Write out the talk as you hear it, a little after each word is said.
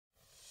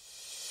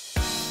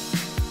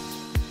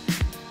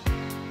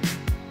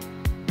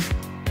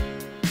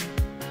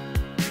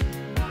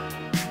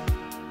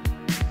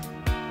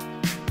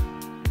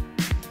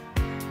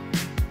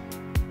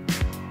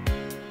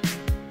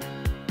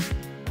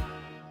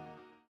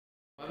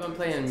I've been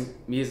playing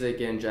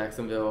music in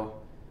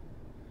Jacksonville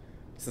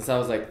since I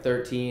was like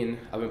 13.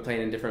 I've been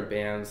playing in different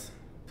bands,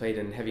 played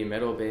in heavy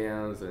metal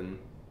bands, and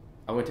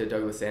I went to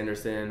Douglas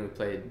Anderson, who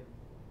played,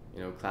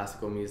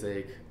 classical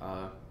music,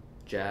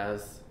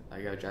 jazz.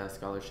 I got a jazz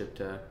scholarship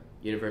to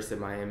University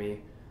of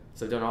Miami.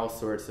 So I've done all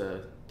sorts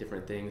of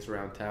different things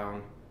around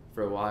town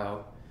for a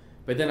while.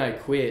 But then I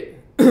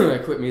quit.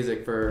 I quit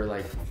music for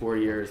like 4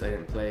 years. I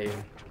didn't play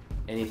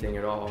anything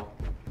at all.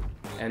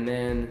 And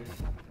then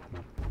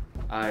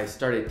I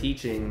started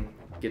teaching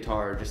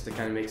guitar just to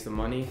kind of make some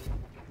money.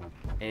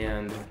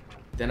 And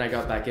then I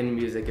got back into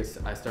music as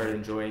I started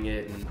enjoying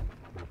it and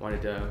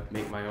wanted to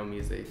make my own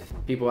music.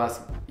 People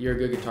ask, you're a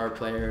good guitar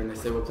player, and they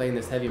say, well, play in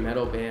this heavy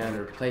metal band,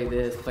 or play in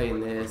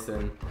this,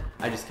 and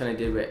I just kind of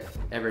did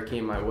whatever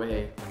came my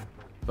way.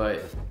 But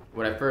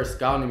when I first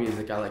got into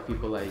music, I like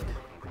people like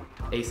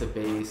Ace of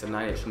Base and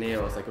 9 Inch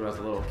Nails, like when I was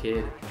a little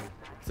kid.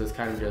 So it's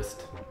kind of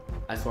just,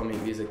 I just want to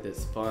make music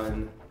that's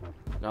fun,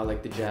 not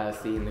like the jazz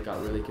scene that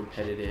got really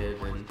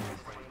competitive and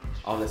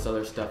all this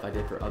other stuff I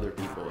did for other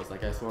people. It's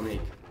like I just want to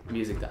make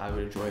music that I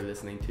would enjoy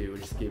listening to and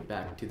just get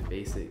back to the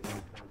basics.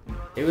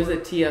 It was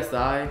at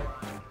TSI,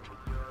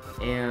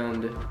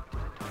 and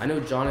I know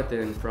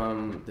Jonathan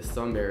from the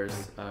Sun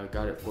Bears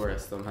got it for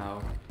us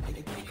somehow,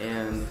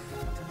 and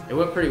it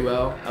went pretty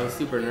well. I was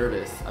super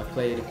nervous. I've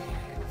played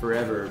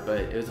forever, but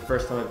it was the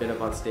first time I've been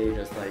up on stage.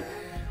 I was like,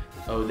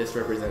 oh, this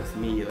represents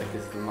me, like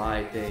this is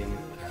my thing.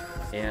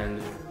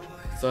 And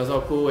so I was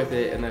all cool with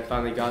it, and I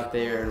finally got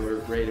there and we were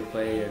ready to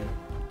play, and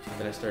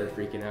then I started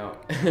freaking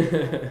out.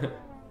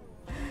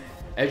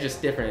 It was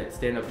just different,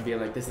 standing up and being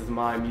like, this is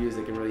my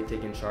music, and really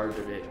taking charge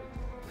of it.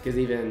 Because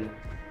even,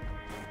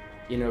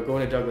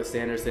 going to Douglas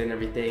Anderson and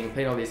everything,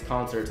 playing all these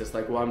concerts, it's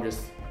like, well, I'm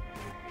just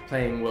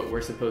playing what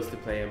we're supposed to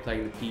play. I'm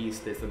playing the piece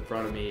that's in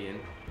front of me, and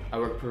I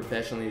work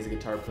professionally as a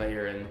guitar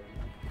player, and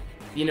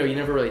you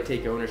never really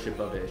take ownership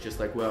of it. It's just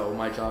like, well,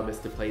 my job is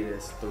to play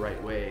this the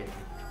right way.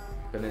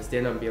 But then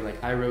stand up and being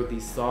like, I wrote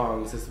these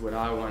songs, this is what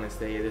I want to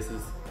say, this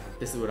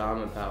is what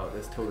I'm about.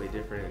 That's totally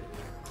different.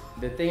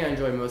 The thing I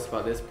enjoy most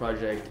about this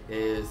project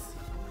is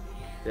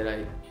that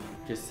I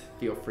just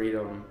feel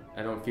freedom.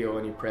 I don't feel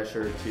any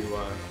pressure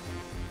to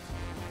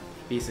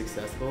be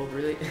successful,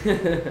 really.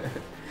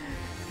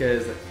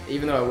 Because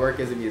even though I work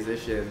as a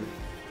musician,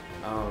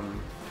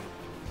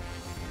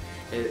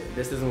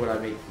 this isn't what I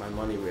make my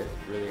money with,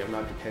 really. I'm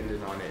not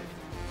dependent on it.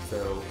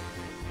 So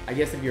I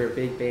guess if you're a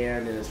big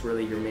band and it's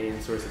really your main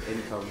source of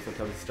income,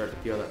 sometimes you start to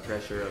feel that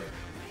pressure of,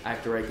 I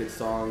have to write good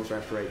songs, or I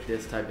have to write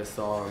this type of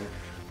song.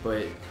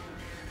 But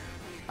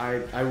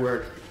I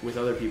work with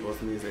other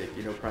people's music,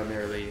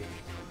 primarily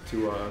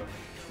to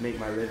make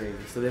my living.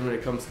 So then when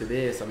it comes to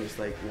this, I'm just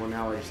like, well,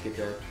 now I just get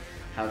to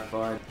have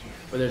fun.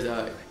 But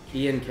there's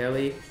Ian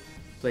Kelly,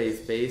 plays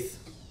bass,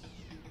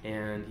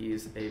 and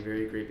he's a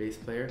very great bass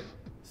player.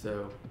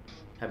 So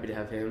happy to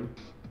have him.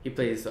 He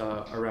plays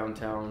around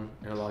town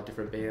in a lot of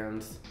different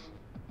bands.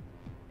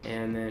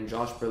 And then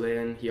Josh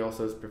Berlin, he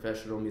also is a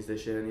professional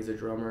musician. He's a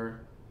drummer.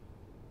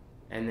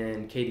 And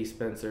then Katie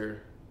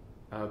Spencer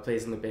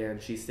plays in the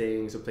band. She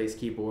sings or plays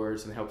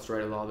keyboards and helps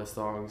write a lot of the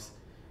songs.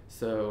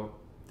 So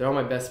they're all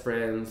my best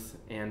friends,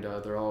 and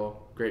they're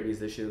all great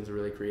musicians,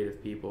 really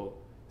creative people.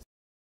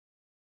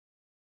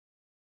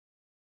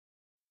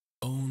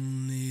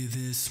 Only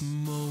this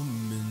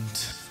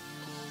moment,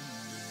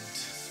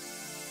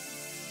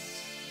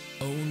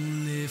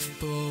 only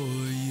for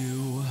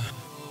you,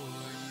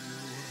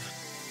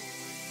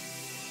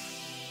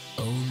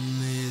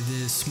 only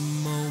this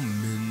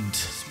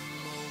moment,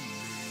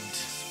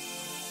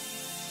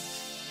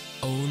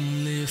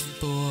 only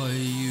for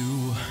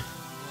you.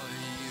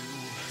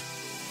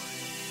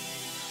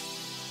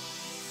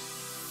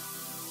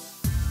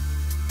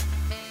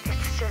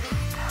 It's just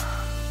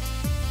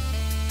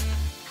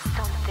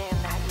something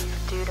that you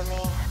do to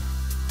me.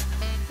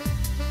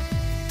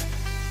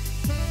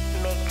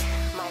 Make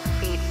my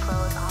feet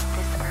float off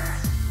this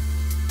earth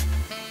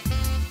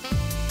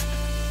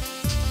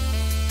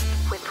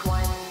with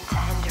one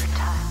tender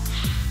touch.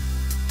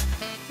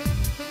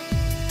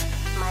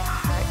 My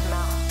heart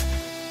melts.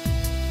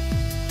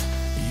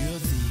 You're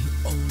the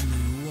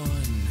only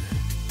one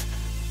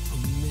who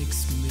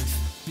makes me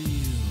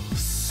feel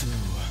so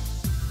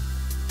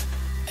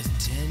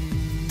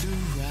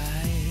tenderized,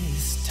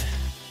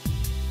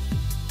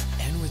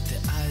 and with the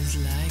eyes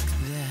like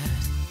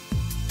that,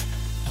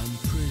 I'm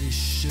pretty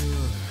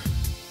sure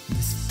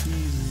this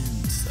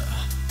feeling's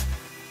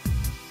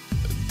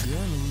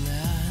gonna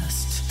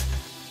last.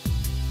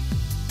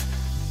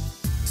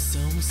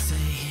 Some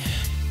say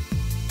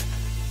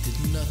that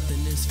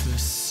nothing is for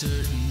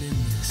certain in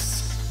this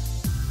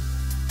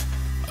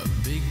a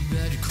big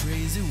bad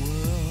crazy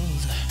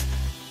world.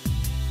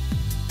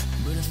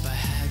 But if I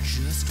had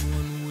just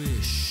one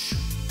wish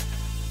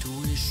to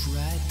wish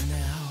right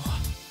now,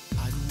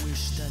 I'd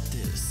wish that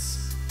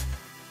this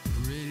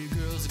pretty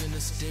girl's gonna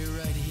stay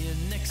right here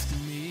next to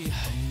me.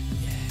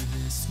 Only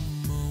this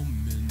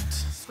moment,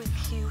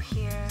 With you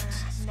here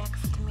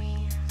next to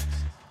me,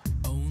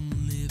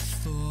 only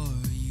for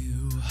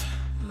you.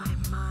 my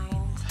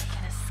mind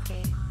can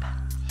escape.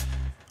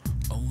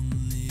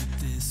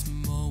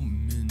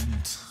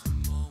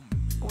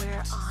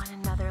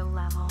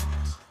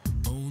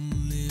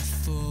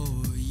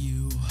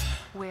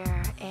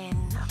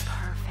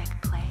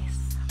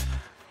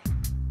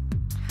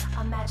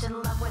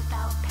 Imagine love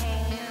without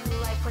pain,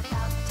 life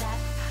without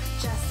death.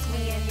 Just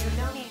me and you,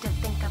 no need to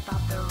think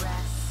about the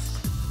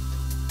rest.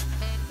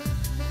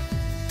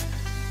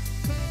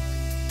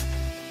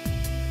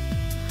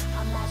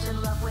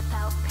 Imagine love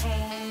without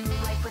pain,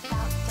 life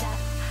without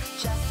death.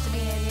 Just me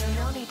and you,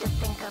 no need to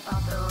think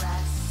about the rest.